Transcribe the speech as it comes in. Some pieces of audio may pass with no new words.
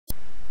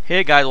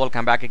Hey guys,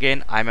 welcome back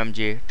again. I'm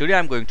MJ. Today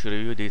I'm going to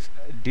review this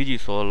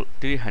Digisol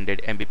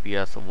 300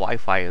 Mbps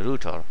Wi-Fi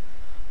router.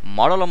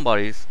 Model number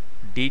is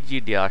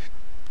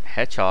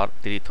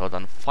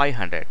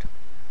DG-HR3500.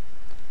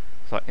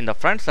 So in the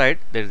front side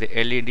there is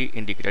a LED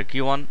indicator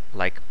given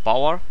like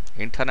power,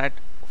 internet,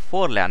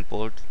 4 LAN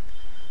ports,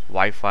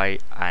 Wi-Fi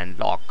and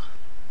lock.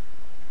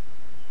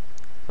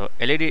 So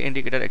LED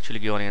indicator actually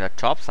given in the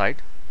top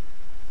side,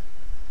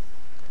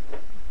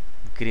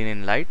 green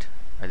in light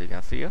as you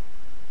can see here.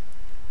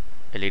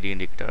 LED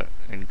indicator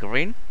in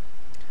green.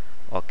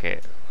 Okay,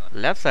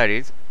 left side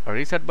is a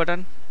reset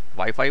button,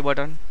 Wi-Fi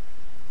button,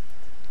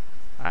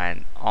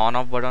 and on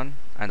off button,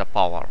 and the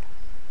power.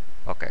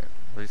 Okay,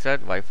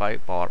 reset, Wi-Fi,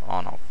 power,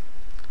 on off.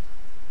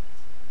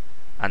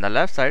 And the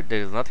left side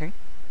there is nothing.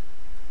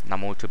 Now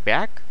move to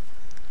back.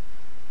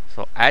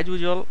 So as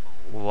usual,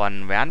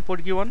 one WAN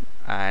port given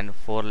and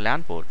 4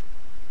 LAN port.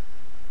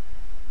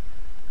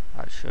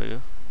 I'll show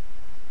you.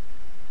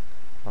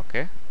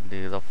 Okay,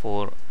 this is a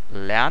 4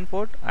 LAN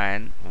port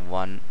and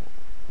 1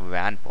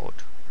 WAN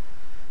port.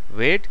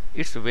 Weight,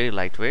 it's very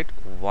lightweight,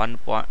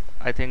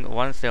 I think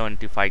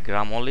 175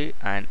 gram only,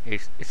 and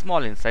it's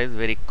small in size,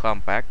 very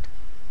compact.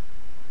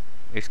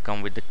 It's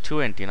come with the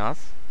 2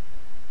 antennas.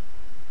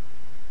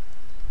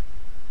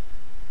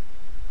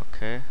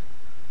 Okay,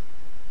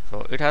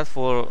 so it has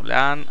 4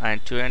 LAN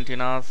and 2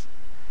 antennas,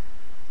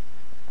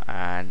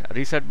 and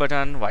reset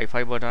button,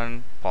 Wi-Fi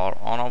button, power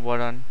on off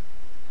button.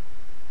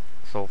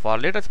 So for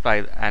latest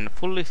price and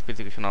full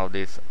specification of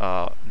this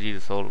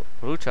Digisol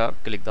router,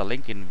 click the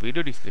link in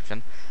video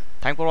description.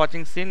 Thanks for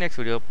watching. See you next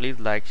video. Please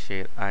like,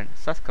 share and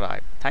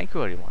subscribe. Thank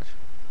you very much.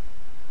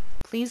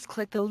 Please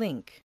click the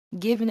link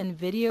given in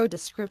video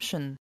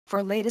description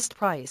for latest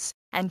price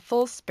and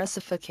full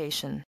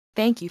specification.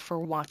 Thank you for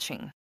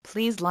watching.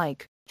 Please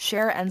like,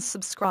 share and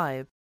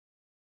subscribe.